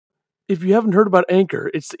If you haven't heard about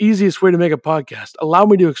Anchor, it's the easiest way to make a podcast. Allow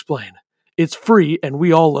me to explain. It's free, and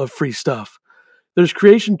we all love free stuff. There's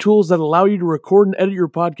creation tools that allow you to record and edit your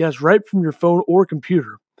podcast right from your phone or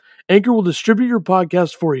computer. Anchor will distribute your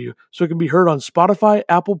podcast for you so it can be heard on Spotify,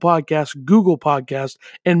 Apple Podcasts, Google Podcasts,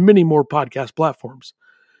 and many more podcast platforms.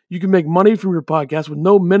 You can make money from your podcast with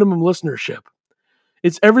no minimum listenership.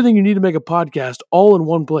 It's everything you need to make a podcast all in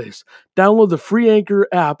one place. Download the free Anchor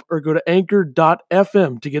app or go to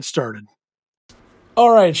anchor.fm to get started. All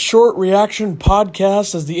right, short reaction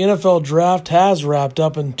podcast as the NFL draft has wrapped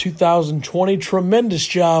up in 2020. Tremendous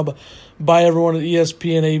job by everyone at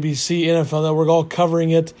ESPN, ABC, NFL Network, all covering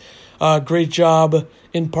it. Great job.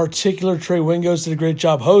 In particular, Trey Wingos did a great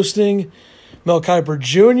job hosting. Mel Kiper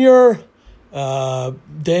Jr.,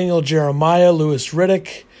 Daniel Jeremiah, Louis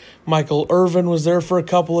Riddick, Michael Irvin was there for a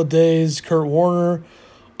couple of days, Kurt Warner,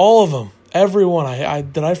 all of them, everyone.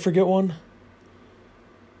 Did I forget one?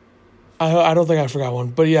 I don't think I forgot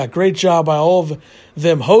one. But yeah, great job by all of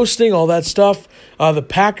them hosting, all that stuff. The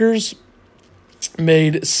Packers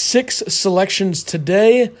made 6 selections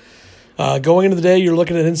today. Going into the day, you're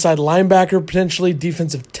looking at inside linebacker, potentially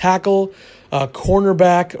defensive tackle,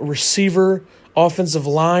 cornerback, receiver, offensive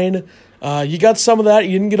line. You got some of that.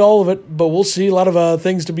 You didn't get all of it, but we'll see. A lot of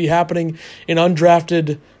things to be happening in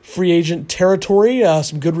undrafted free agent territory.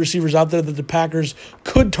 Some good receivers out there that the Packers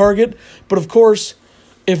could target. But, of course,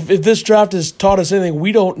 if this draft has taught us anything,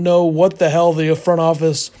 we don't know what the hell the front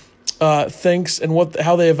office thinks and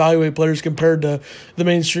how they evaluate players compared to the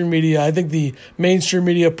mainstream media. I think the mainstream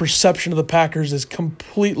media perception of the Packers is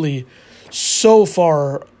completely so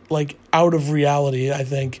far out of reality, I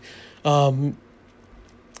think.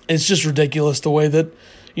 It's just ridiculous the way that,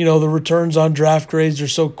 the returns on draft grades are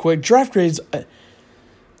so quick. Draft grades,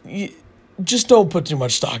 you just don't put too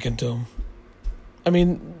much stock into them. I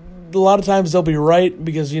mean, a lot of times they'll be right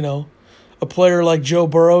because, a player like Joe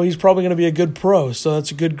Burrow, he's probably going to be a good pro, so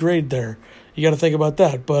that's a good grade there. You got to think about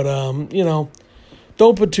that. But,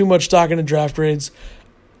 don't put too much stock into draft grades.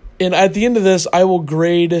 And at the end of this, I will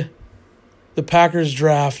grade the Packers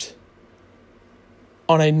draft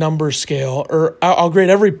on a number scale, or I'll grade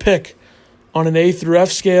every pick on an A through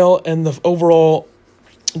F scale and the overall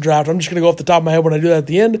draft. I'm just going to go off the top of my head when I do that at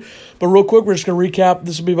the end. But real quick, we're just going to recap.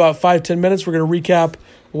 This will be about 5-10 minutes. We're going to recap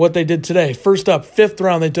what they did today. First up, 5th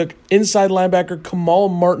round, they took inside linebacker Kamal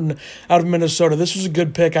Martin out of Minnesota. This was a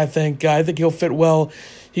good pick, I think. I think he'll fit well.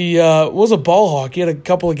 He was a ball hawk. He had a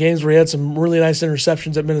couple of games where he had some really nice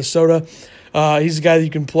interceptions at Minnesota. He's a guy that you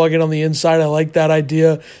can plug in on the inside. I like that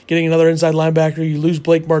idea. Getting another inside linebacker. You lose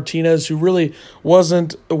Blake Martinez, who really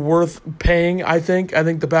wasn't worth paying, I think. I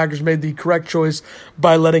think the Packers made the correct choice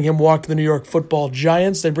by letting him walk to the New York Football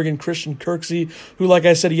Giants. They bring in Christian Kirksey, who, like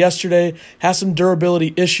I said yesterday, has some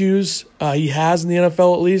durability issues. He has in the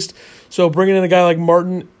NFL at least. So bringing in a guy like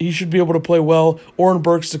Martin, he should be able to play well. Oren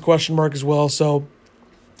Burks is a question mark as well. So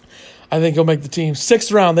I think he'll make the team.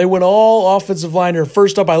 6th round, they went all offensive line here.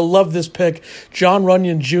 First up, I love this pick, John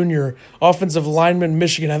Runyon Jr., offensive lineman,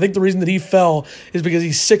 Michigan. I think the reason that he fell is because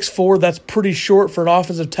he's 6'4". That's pretty short for an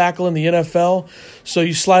offensive tackle in the NFL. So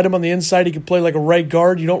you slide him on the inside, he can play like a right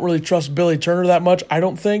guard. You don't really trust Billy Turner that much, I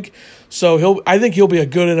don't think. So I think he'll be a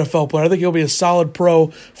good NFL player. I think he'll be a solid pro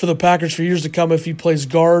for the Packers for years to come if he plays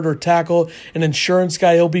guard or tackle. An insurance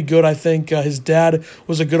guy, he'll be good, I think. His dad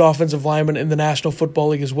was a good offensive lineman in the National Football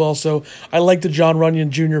League as well. So I like the John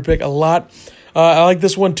Runyon Jr. pick a lot. I like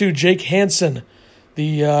this one too. Jake Hansen,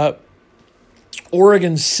 the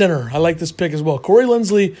Oregon center. I like this pick as well. Corey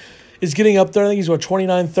Linsley is getting up there. I think he's,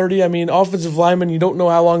 29, 30. I mean, offensive linemen, you don't know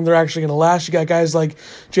how long they're actually going to last. You got guys like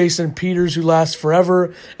Jason Peters who last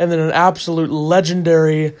forever, and then an absolute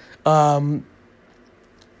legendary, a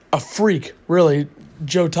freak, really,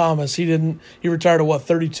 Joe Thomas. He retired at,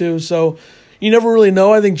 32? So you never really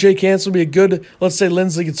know. I think Jake Hansen will be a good, let's say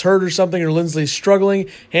Linsley gets hurt or something, or Linsley's struggling.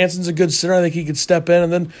 Hansen's a good center. I think he could step in.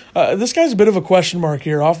 And then this guy's a bit of a question mark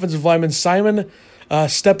here. Offensive lineman Simon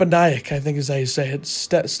Stepaniak, I think is how you say it.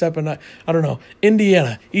 Stepaniak. I don't know.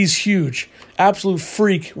 Indiana. He's huge. Absolute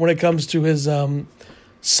freak when it comes to his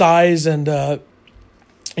size and,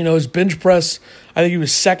 his bench press. I think he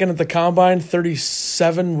was second at the combine,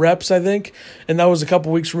 37 reps, I think. And that was a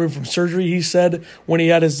couple weeks removed from surgery, he said, when he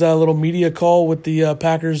had his little media call with the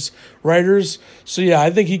Packers writers. So, yeah,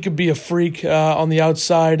 I think he could be a freak on the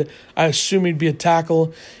outside. I assume he'd be a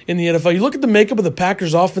tackle in the NFL. You look at the makeup of the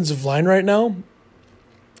Packers' offensive line right now.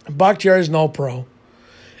 Bakhtiari's an all-pro.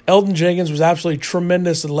 Eldon Jenkins was absolutely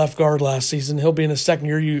tremendous at left guard last season. He'll be in his second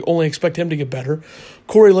year. You only expect him to get better.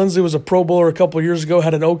 Corey Linsley was a Pro Bowler a couple of years ago,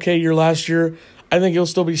 had an okay year last year. I think he'll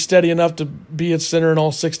still be steady enough to be at center in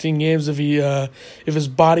all 16 games if his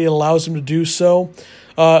body allows him to do so.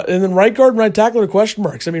 And then right guard and right tackle are question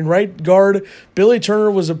marks. I mean, right guard, Billy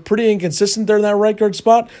Turner was a pretty inconsistent there in that right guard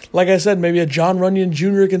spot. Like I said, maybe a John Runyon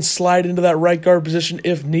Jr. can slide into that right guard position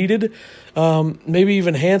if needed. Maybe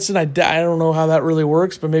even Hansen. I don't know how that really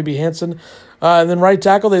works, but maybe Hansen. And then right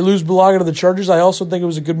tackle, they lose Bulaga to the Chargers. I also think it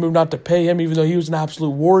was a good move not to pay him, even though he was an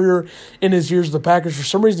absolute warrior in his years with the Packers. For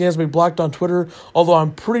some reason, he has me blocked on Twitter, although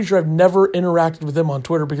I'm pretty sure I've never interacted with him on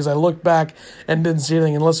Twitter because I looked back and didn't see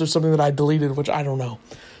anything unless there's something that I deleted, which I don't know.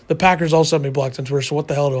 The Packers also have me blocked on Twitter, so what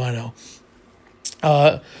the hell do I know?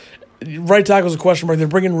 Right tackle is a question mark. They're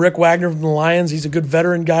bringing Rick Wagner from the Lions. He's a good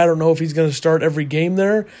veteran guy. I don't know if he's going to start every game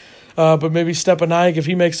there. But maybe Stepanek, if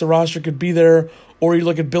he makes the roster, could be there. Or you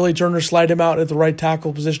look at Billy Turner, slide him out at the right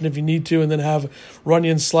tackle position if you need to, and then have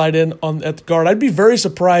Runyon slide in at the guard. I'd be very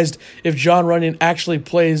surprised if John Runyon actually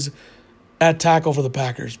plays at tackle for the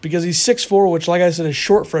Packers because he's 6'4", which, like I said, is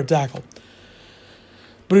short for a tackle.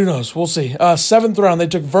 But who knows? We'll see. 7th round, they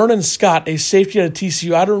took Vernon Scott, a safety out of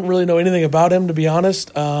TCU. I don't really know anything about him, to be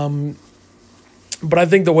honest. But I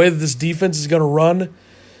think the way that this defense is going to run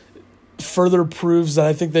further proves that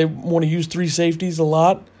I think they want to use 3 safeties a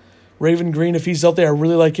lot. Raven Green, if he's out there, I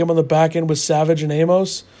really like him on the back end with Savage and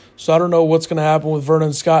Amos. So I don't know what's going to happen with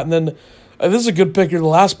Vernon Scott. And then this is a good pick here. The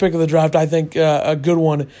last pick of the draft, I think a good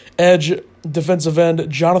one. Edge, defensive end,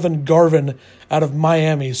 Jonathan Garvin out of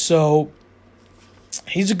Miami. So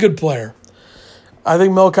he's a good player. I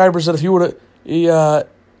think Mel Kiper said if he would have,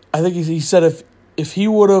 I think he said if he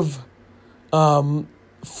would have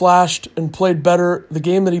flashed and played better the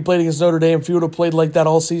game that he played against Notre Dame, if he would have played like that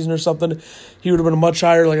all season or something, he would have been a much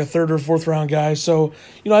higher, like a 3rd or 4th round guy. So,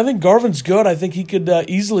 I think Garvin's good. I think he could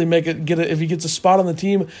easily if he gets a spot on the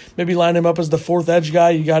team, maybe line him up as the 4th edge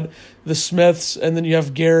guy. You got the Smiths, and then you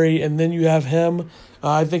have Gary, and then you have him.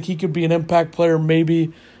 I think he could be an impact player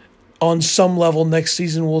maybe on some level next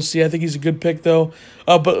season. We'll see. I think he's a good pick, though.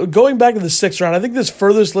 But going back to the 6th round, I think this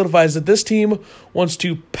further solidifies that this team wants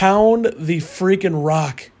to pound the freaking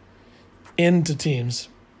rock into teams.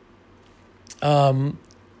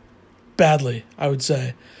 Badly, I would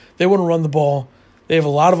say. They want to run the ball. They have a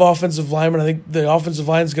lot of offensive linemen. I think the offensive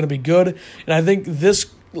line is going to be good. And I think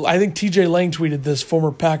TJ Lang tweeted this,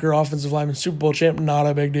 former Packer offensive lineman, Super Bowl champ, not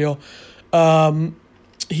a big deal.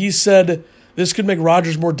 He said this could make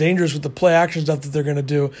Rodgers more dangerous with the play action stuff that they're going to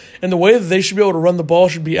do. And the way that they should be able to run the ball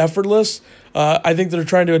should be effortless. I think they're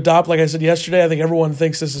trying to adopt, like I said yesterday, I think everyone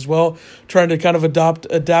thinks this as well, trying to kind of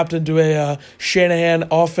adapt into a Shanahan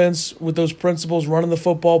offense with those principles, running the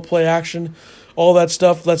football, play action, all that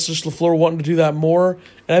stuff. That's just LaFleur wanting to do that more.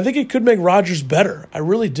 And I think it could make Rodgers better. I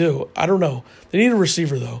really do. I don't know. They need a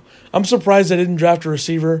receiver, though. I'm surprised they didn't draft a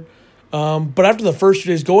receiver. But after the first 2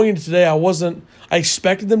 days, going into today, I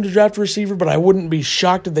expected them to draft a receiver, but I wouldn't be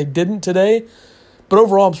shocked if they didn't today. But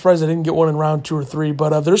overall, I'm surprised they didn't get one in round 2 or 3.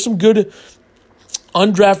 But there's some good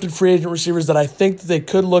undrafted free agent receivers that I think that they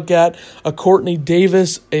could look at. A Courtney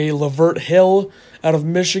Davis, a Lavert Hill out of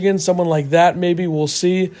Michigan, someone like that maybe. We'll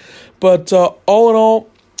see. But all in all,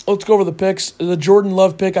 let's go over the picks. The Jordan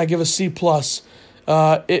Love pick, I give a C+.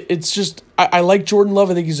 It's just, I like Jordan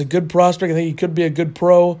Love. I think he's a good prospect. I think he could be a good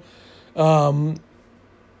pro. And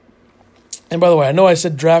by the way, I know I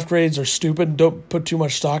said draft grades are stupid. Don't put too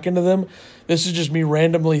much stock into them. This is just me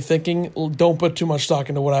randomly thinking. Don't put too much stock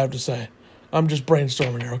into what I have to say. I'm just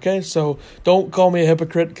brainstorming here, okay? So don't call me a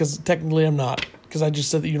hypocrite because technically I'm not, because I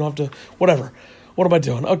just said that you don't have to, whatever. What am I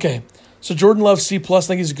doing? Okay, so Jordan Love, C+. I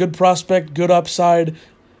think he's a good prospect, good upside,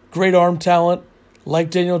 great arm talent. Like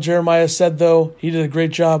Daniel Jeremiah said, though, he did a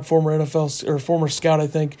great job, former scout, I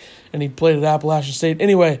think, and he played at Appalachian State.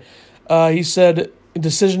 Anyway, he said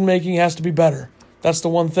decision-making has to be better. That's the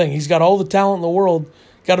one thing. He's got all the talent in the world,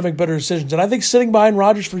 got to make better decisions. And I think sitting behind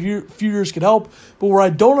Rodgers for a few years could help. But where I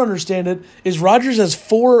don't understand it is Rodgers has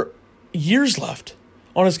 4 years left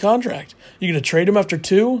on his contract. You going to trade him after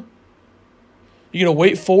 2? You going to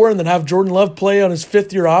wait 4 and then have Jordan Love play on his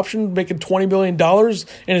 5th-year option, making $20 million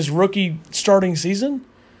in his rookie starting season?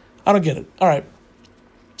 I don't get it. All right.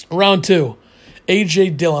 Round 2,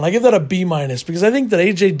 A.J. Dillon. I give that a B- because I think that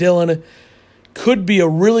A.J. Dillon could be a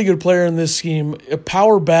really good player in this scheme. A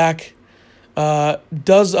power back,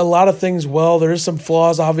 does a lot of things well. There is some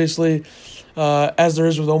flaws, obviously, as there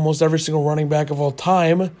is with almost every single running back of all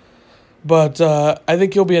time. But I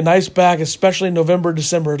think he'll be a nice back, especially in November,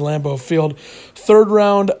 December at Lambeau Field. 3rd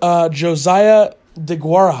round, Josiah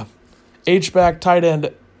DeGuara, H-back, tight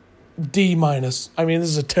end, D-. I mean, this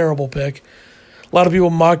is a terrible pick. A lot of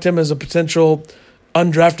people mocked him as a potential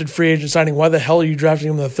undrafted free agent signing. Why the hell are you drafting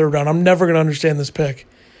him in the 3rd round? I'm never going to understand this pick.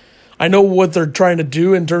 I know what they're trying to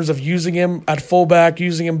do in terms of using him at fullback,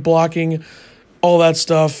 using him blocking, all that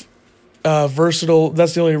stuff. Versatile.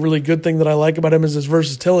 That's the only really good thing that I like about him is his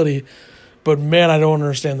versatility. But, man, I don't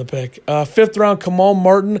understand the pick. 5th round, Kamal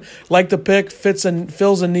Martin. Like the pick.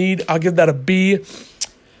 Fills a need. I'll give that a B.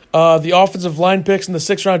 The offensive line picks in the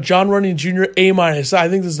 6th round, John Runyon Jr., A-. I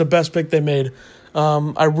think this is the best pick they made.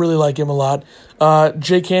 I really like him a lot.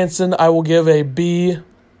 Jake Hansen, I will give a B.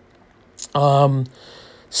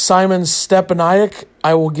 Simon Stepaniak,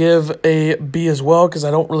 I will give a B as well because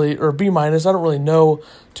I don't really, or B-. I don't really know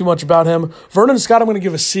too much about him. Vernon Scott, I'm going to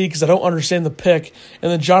give a C because I don't understand the pick. And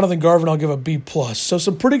then Jonathan Garvin, I'll give a B+. So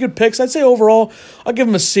some pretty good picks. I'd say overall, I'll give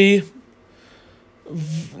him a C.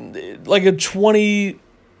 Like a 20,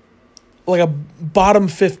 like a bottom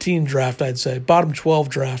 15 draft, I'd say. Bottom 12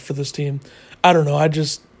 draft for this team. I don't know.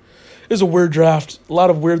 It was a weird draft. A lot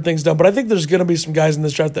of weird things done. But I think there's going to be some guys in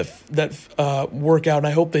this draft that work out, and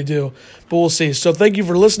I hope they do. But we'll see. So thank you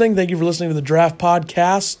for listening. Thank you for listening to the Draft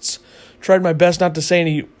Podcasts. Tried my best not to say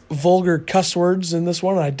any vulgar cuss words in this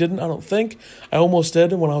one, and I didn't, I don't think. I almost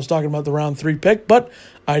did when I was talking about the round 3 pick, but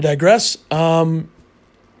I digress.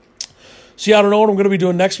 So, yeah, I don't know what I'm going to be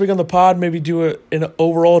doing next week on the pod. Maybe do an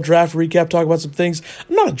overall draft recap, talk about some things.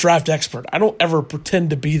 I'm not a draft expert. I don't ever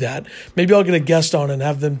pretend to be that. Maybe I'll get a guest on and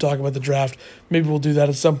have them talk about the draft. Maybe we'll do that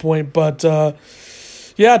at some point. But,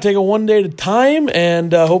 yeah, take it one day at a time,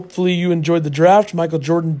 and hopefully you enjoyed the draft. Michael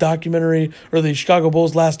Jordan documentary, or the Chicago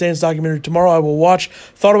Bulls Last Dance documentary tomorrow I will watch.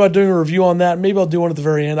 Thought about doing a review on that. Maybe I'll do one at the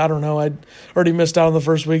very end. I don't know. I already missed out on the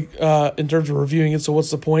first week in terms of reviewing it, so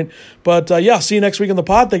what's the point? But, yeah, see you next week on the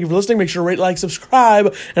pod. Thank you for listening. Make sure to rate, like,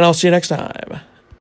 subscribe, and I'll see you next time.